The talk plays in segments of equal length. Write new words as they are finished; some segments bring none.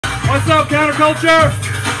What's up, counterculture?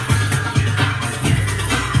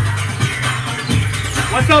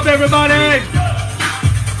 What's up, everybody?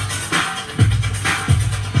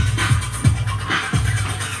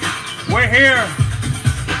 We're here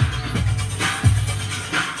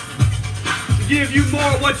to give you more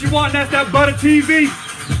of what you want, and that's that ButtaTV.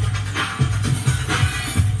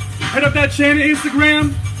 Hit up that Cena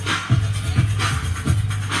Instagram.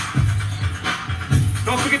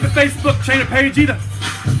 Don't forget the Facebook Cena page either.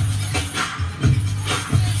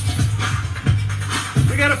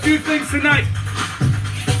 We got a few things tonight.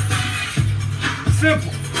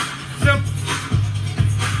 Simple. Simple.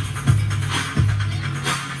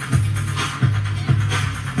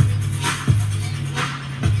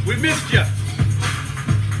 We missed you.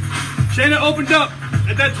 Cena opened up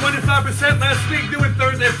at that 25% last week, doing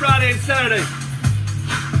Thursday, Friday, and Saturday.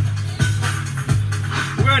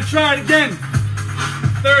 We're going to try it again.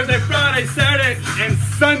 Thursday, Friday, Saturday, and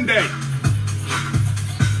Sunday.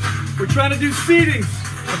 We're trying to do seatings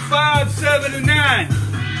of 5, 7, and 9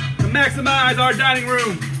 to maximize our dining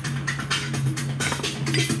room.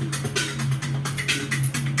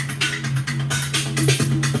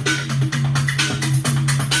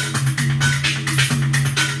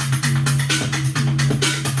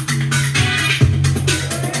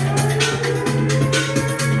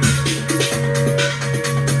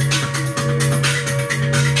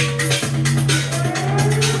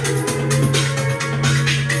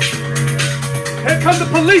 Here come the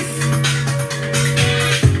police!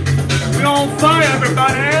 We're on fire,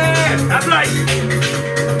 everybody! That's right!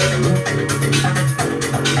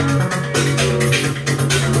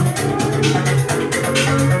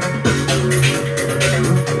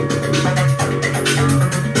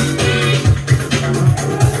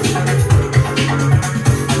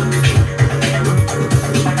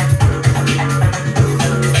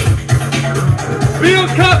 Veal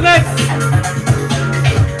cutlets!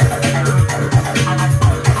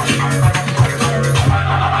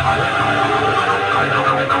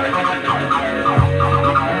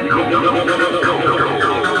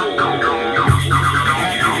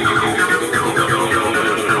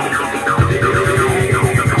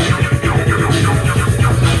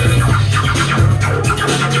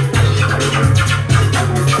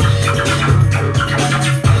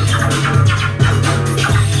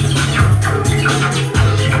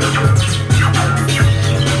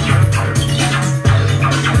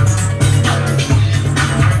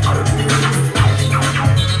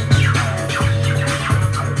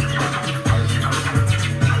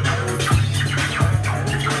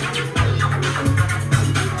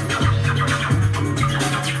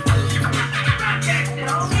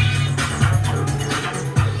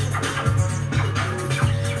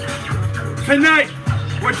 Tonight,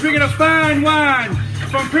 we're drinking a fine wine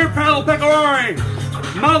from Pier Paolo Pecorari,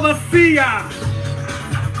 Malvasia,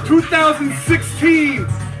 2016.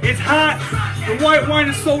 It's hot. The white wine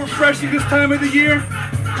is so refreshing this time of the year.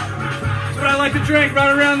 It's what I like to drink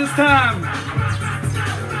right around this time.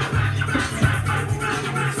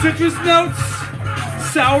 Citrus notes,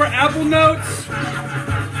 sour apple notes.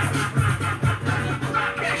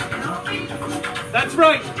 That's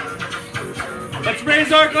right. Let's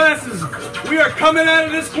raise our glasses. We are coming out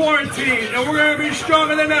of this quarantine, and we're going to be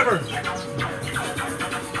stronger than ever.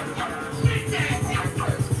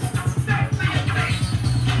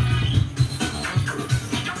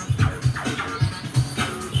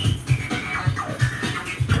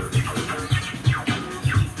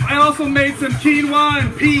 I also made some quinoa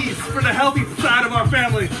and peas for the healthy side of our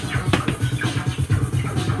family.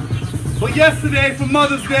 But yesterday, for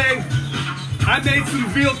Mother's Day, I made some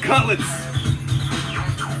veal cutlets.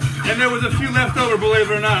 And there was a few left over,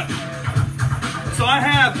 believe it or not. So I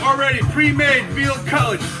have already pre-made veal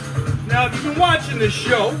cutlets. Now, if you've been watching this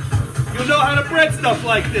show, you'll know how to bread stuff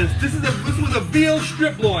like this. This was a veal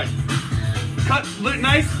strip loin. Cut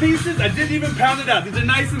nice pieces. I didn't even pound it out. These are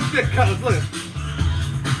nice and thick cutlets. Look at it.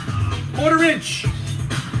 1/4 inch.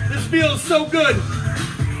 This veal is so good,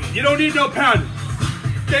 you don't need no pounding.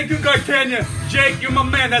 Thank you, Gartania. Jake, you're my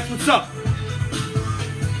man. That's what's up.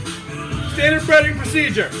 Standard breading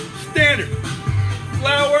procedure. Standard.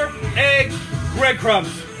 Flour, egg,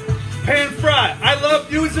 breadcrumbs. Pan fry. I love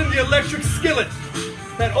using the electric skillet.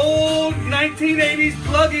 That old 1980s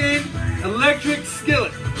plug-in electric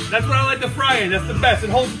skillet. That's what I like to fry in. That's the best.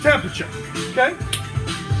 It holds the temperature. Okay?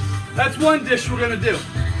 That's one dish we're going to do.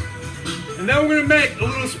 And then we're going to make a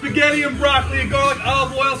little spaghetti and broccoli and garlic,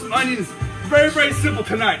 olive oil, some onions. Very, very simple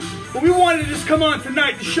tonight. But we wanted to just come on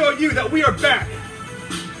tonight to show you that we are back.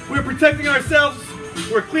 We're protecting ourselves.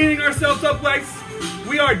 We're cleaning ourselves up like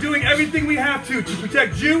we are doing everything we have to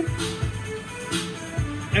protect you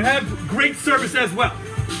and have great service as well.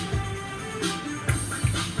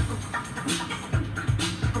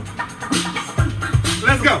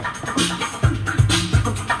 Let's go.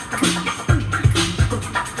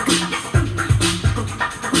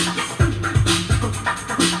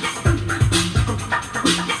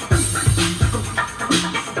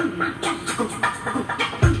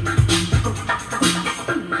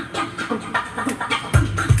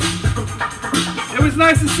 It was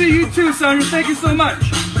nice to see you too, Sonia. Thank you so much.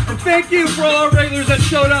 And thank you for all our regulars that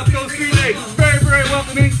showed up those 3 days. It was very, very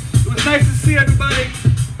welcoming. It was nice to see everybody.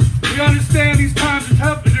 We understand these times are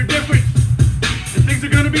tough and they're different. And things are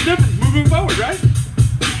going to be different moving forward, right?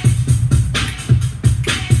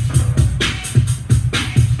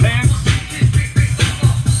 Man.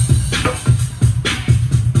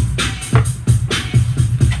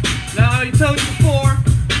 Now, I told you before,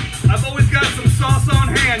 I've always got some sauce on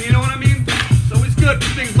hand, you know what I mean? It's always good for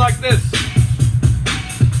things like this.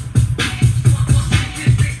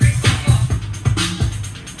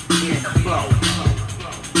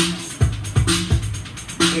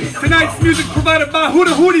 Tonight's music provided by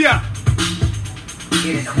Huda Hoodia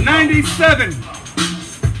 97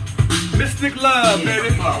 Mystic Love,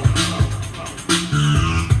 baby.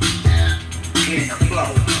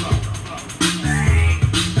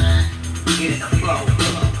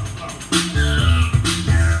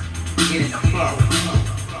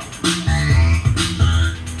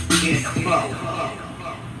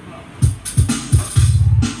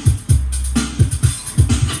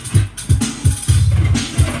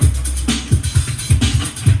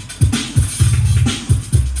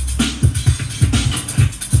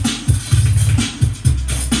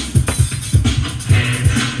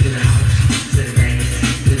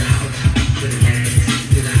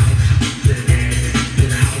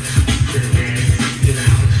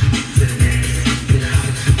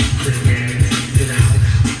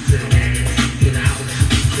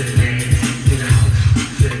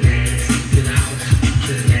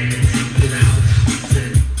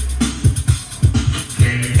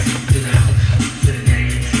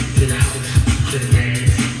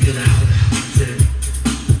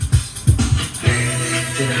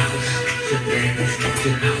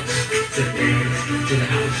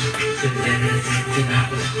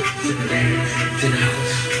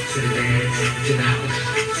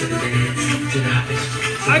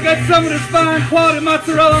 I got some of this fine quality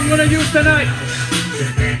mozzarella I'm going to use tonight.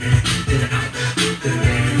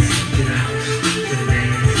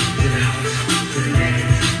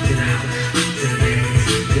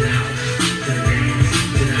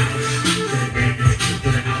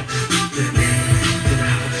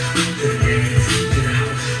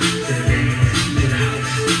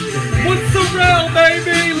 Mozzarella,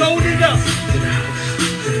 baby, load it up.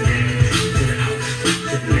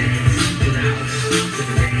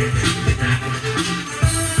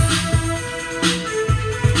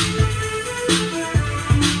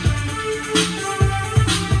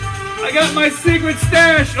 I got my secret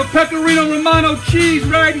stash of Pecorino Romano cheese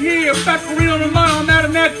right here. Pecorino Romano, I'm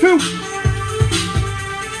adding that too.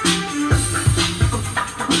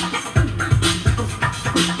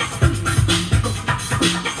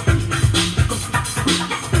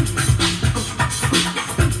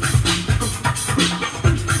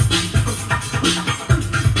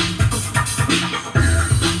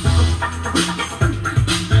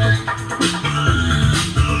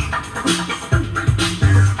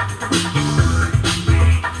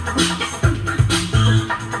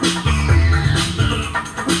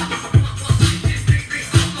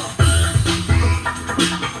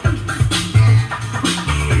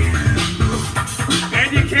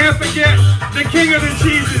 The king of the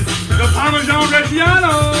cheeses, the Parmesan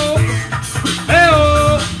Reggiano.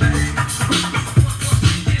 Hey-oh.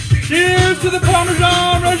 Cheers to the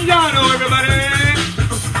Parmesan Reggiano, everybody.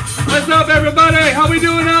 What's up, everybody? How we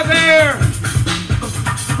doing out there?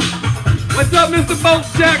 What's up, Mr. Bolt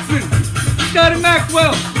Jackson? Mr. Scotty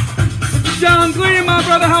Maxwell? Mr. John Glee, my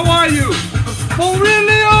brother, how are you?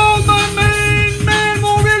 Morilio, my main man,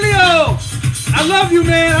 Morilio. I love you,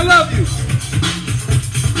 man. I love you.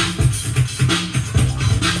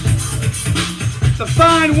 The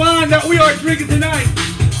fine wine that we are drinking tonight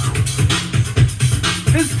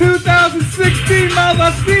is 2016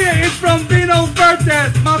 Malvasia. It's from Vino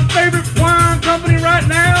Verdes, my favorite wine company right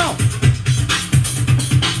now.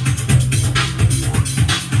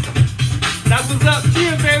 That's what's up.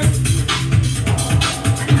 Cheers, baby.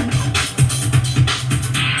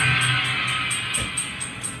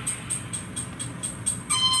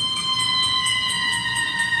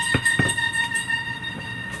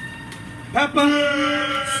 Pepper.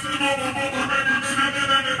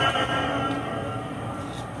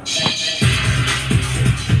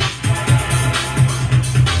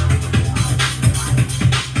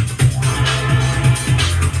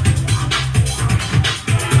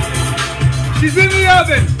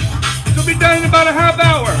 in about a half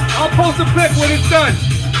hour. I'll post a pic when it's done.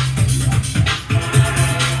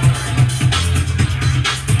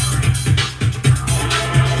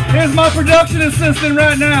 Here's my production assistant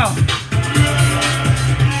right now.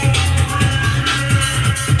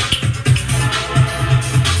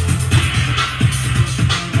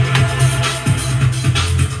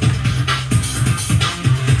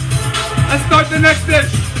 Let's start the next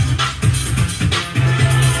dish.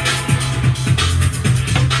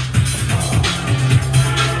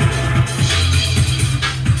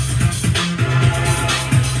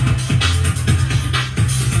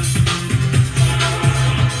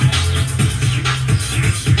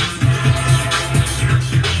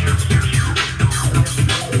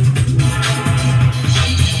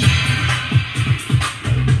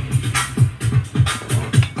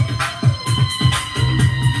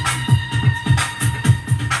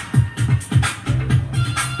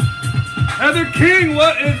 King,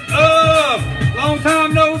 what is up? Long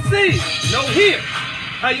time no see, no hear.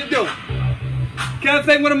 How you doing? Gotta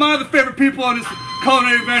thank one of my other favorite people on this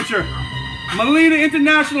culinary adventure, Molina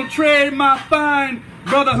International Trade, my fine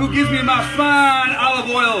brother who gives me my fine olive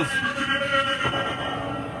oils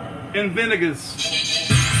and vinegars.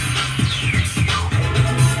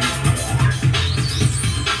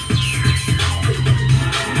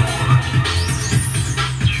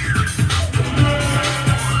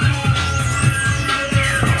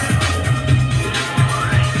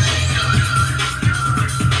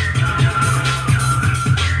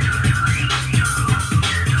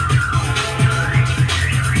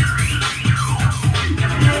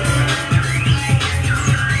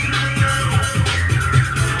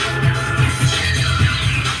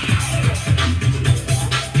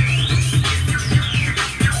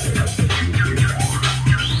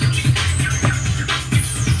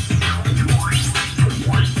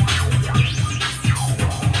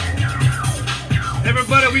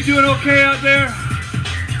 We doing okay out there?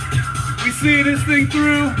 We see this thing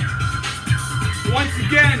through. Once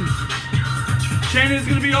again, Cena is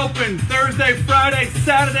going to be open Thursday, Friday,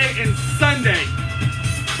 Saturday, and Sunday.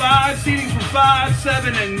 5 seatings for 5,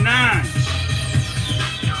 7, and 9.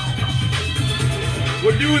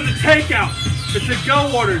 We're doing the takeout, the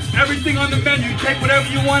to-go orders, everything on the menu. You take whatever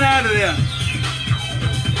you want out of there.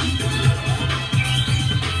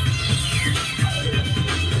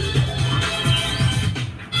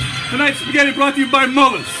 Tonight's spaghetti brought to you by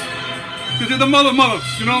Mullers. Because they're the Mullers,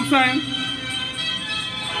 you know what I'm saying?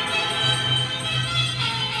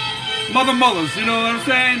 Mother Mullers, you know what I'm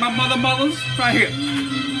saying? My mother Mullers, right here.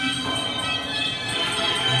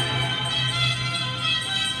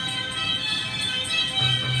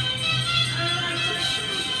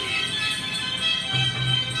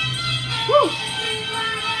 Woo!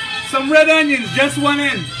 Some red onions just went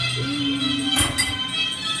in.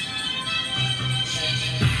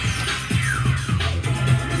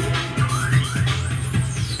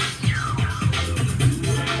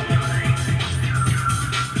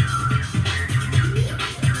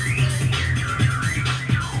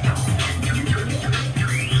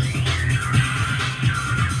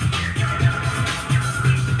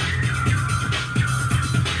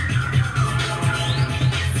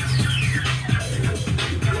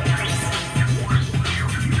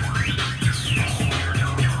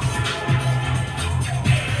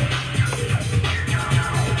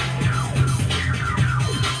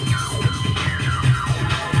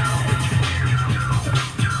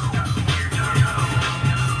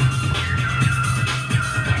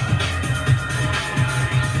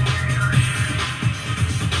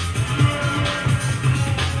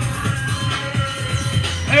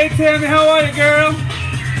 Hey Tammy, how are you, girl?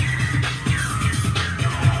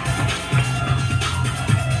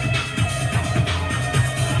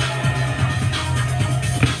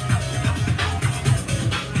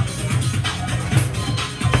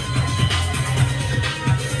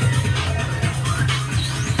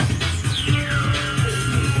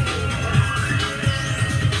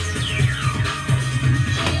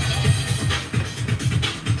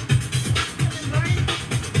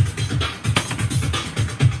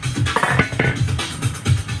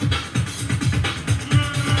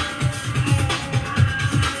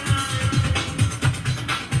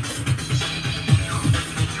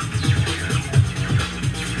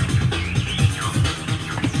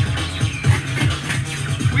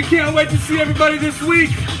 Can't wait to see everybody this week.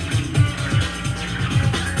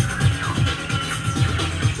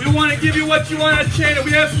 We want to give you what you want at Cena.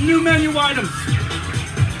 We have some new menu items.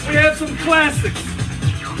 We have some classics.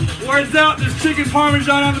 Words out, there's chicken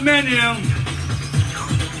Parmesan on the menu.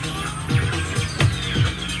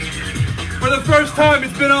 For the first time,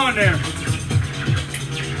 it's been on there.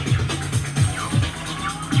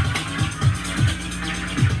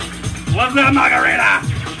 What's that margarita?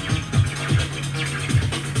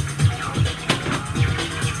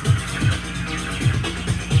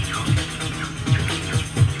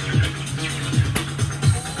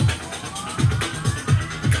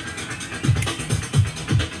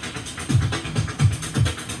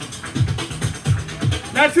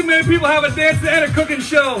 Not too many people have a dancing and a cooking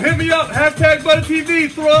show. Hit me up, hashtag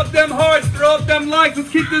ButtaTV. Throw up them hearts, throw up them likes.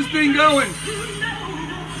 Let's keep this thing going.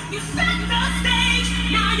 You set the stage,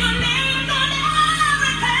 now your name's on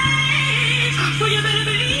every page. So you better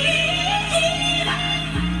believe.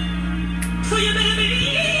 So you better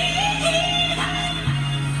believe.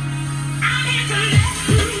 I'm here to let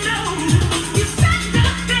you know. You set the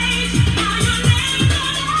stage, now your name's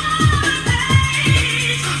on every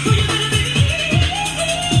page. So you better believe.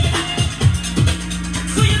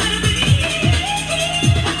 So you better believe.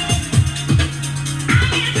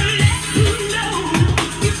 I'm here to let you know.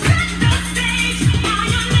 You set the stage, now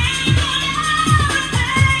your name's on every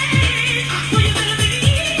page. So you better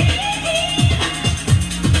believe.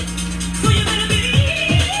 So you better believe.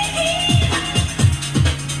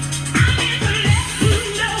 I'm here to let you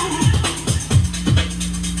know.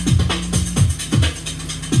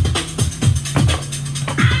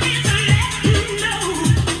 I'm here to let you know.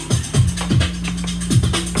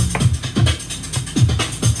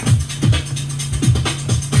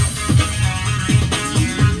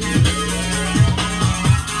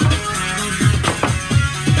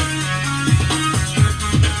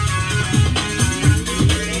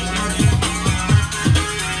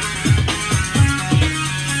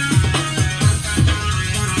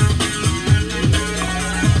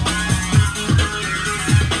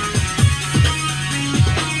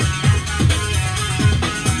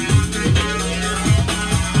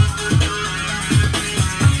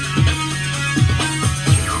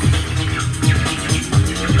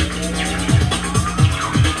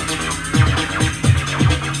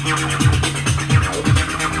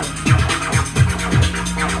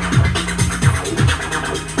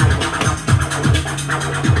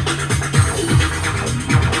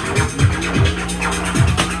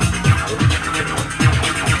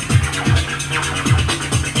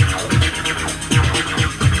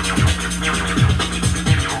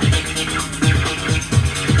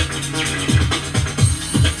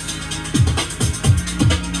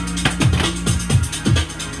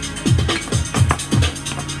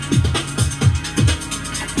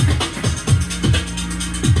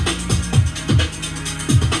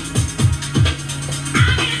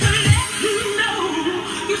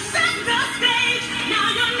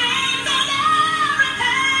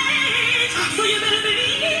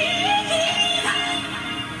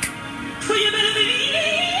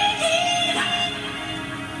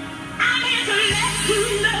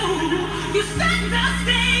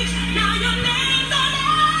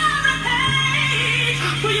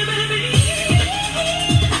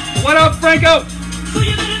 What up, Franco?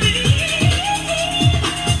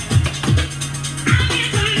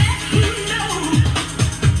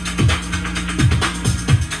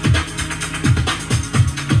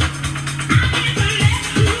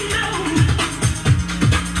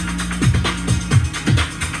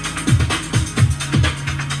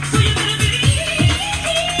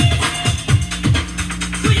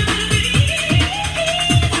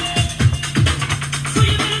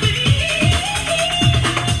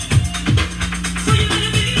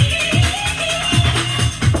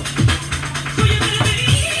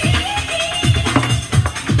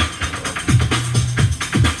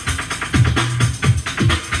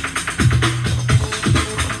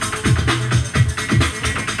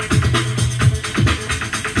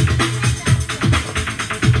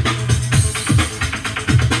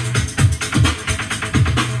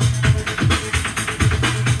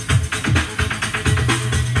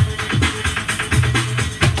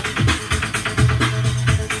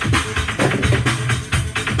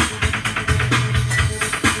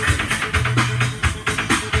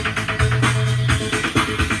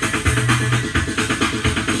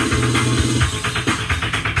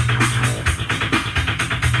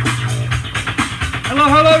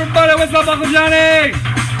 Hello everybody, what's up Uncle Johnny?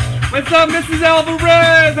 What's up Mrs.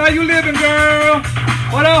 Alvarez? How you living, girl?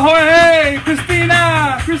 What up Jorge?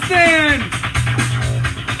 Christina? Kristen?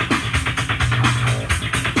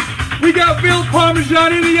 We got Veal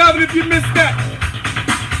Parmesan in the oven if you missed that.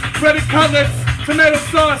 Breaded cutlets, tomato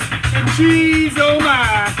sauce, and cheese, oh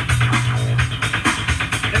my.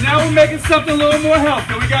 And now we're making something a little more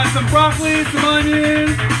healthy. We got some broccoli, some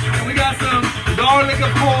onions, and we got some garlic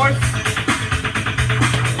of course.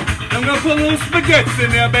 I'm gonna put a little spaghetti in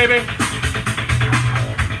there, baby.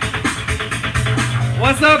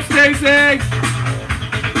 What's up, Stacy?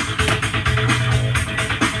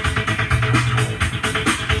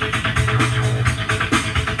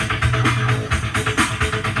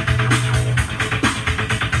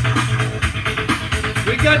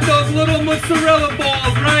 little mozzarella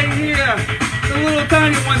balls right here. The little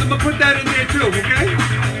tiny ones, I'm gonna put that in there too, okay?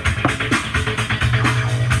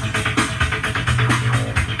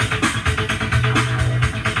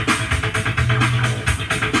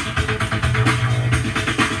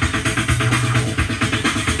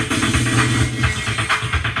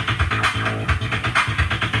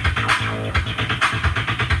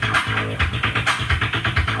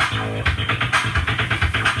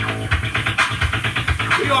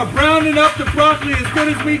 Browning up the broccoli as good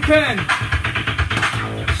as we can.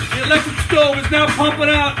 The electric stove is now pumping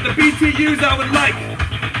out the BTUs I would like.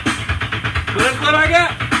 But that's what I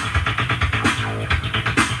got.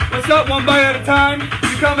 What's up, one bite at a time?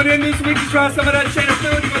 You coming in this week to try some of that Cena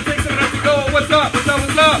food? You gonna take some of that to go? What's up? What's up?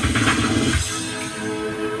 What's up?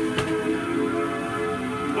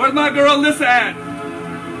 Where's my girl Lisa at?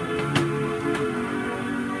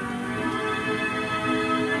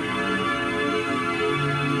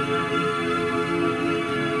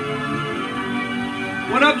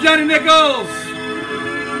 What up, Johnny Nichols?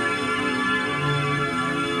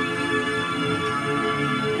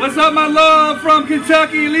 What's up, my love from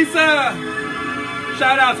Kentucky, Lisa?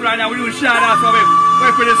 Shout outs right now. We're doing shout outs while we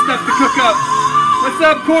wait for this stuff to cook up. What's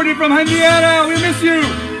up, Courtney from Indiana? We miss you.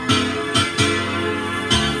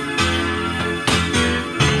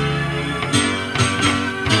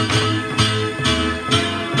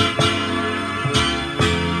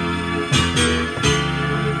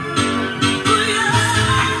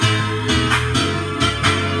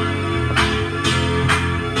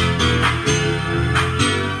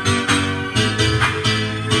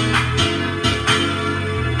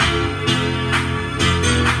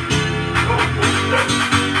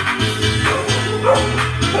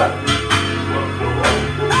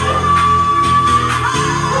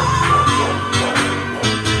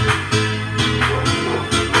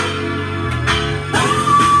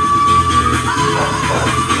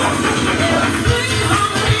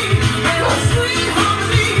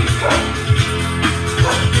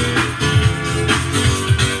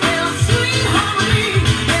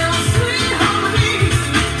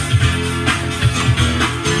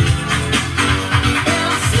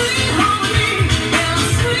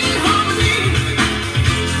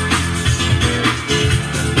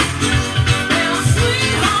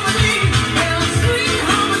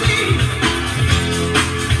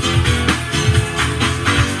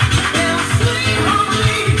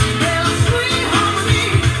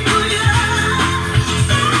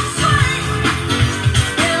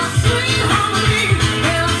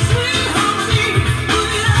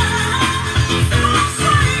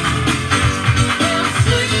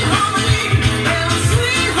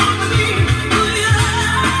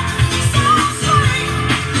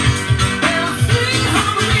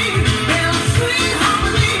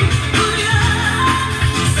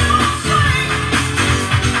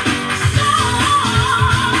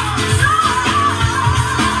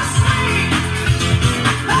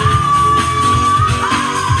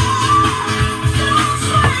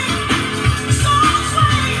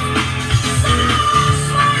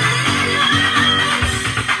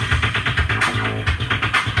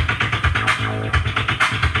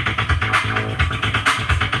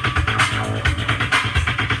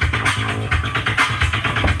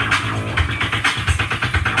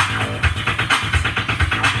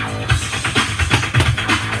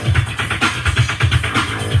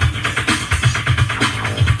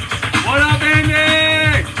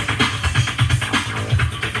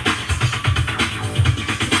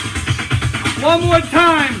 One more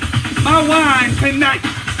time, my wine tonight.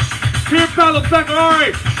 Pure Palo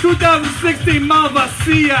Pecorari 2016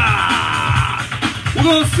 Malvasia. We're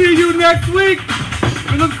going to see you next week.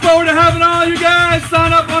 We look forward to having all you guys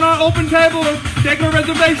sign up on our open table or take a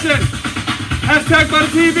reservation. Hashtag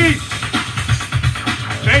ButtaTV.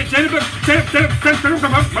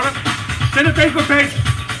 Send a Facebook page.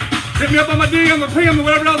 Hit me up on my DM or PM or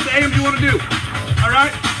whatever else the AM you want to do. All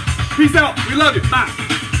right? Peace out. We love you. Bye.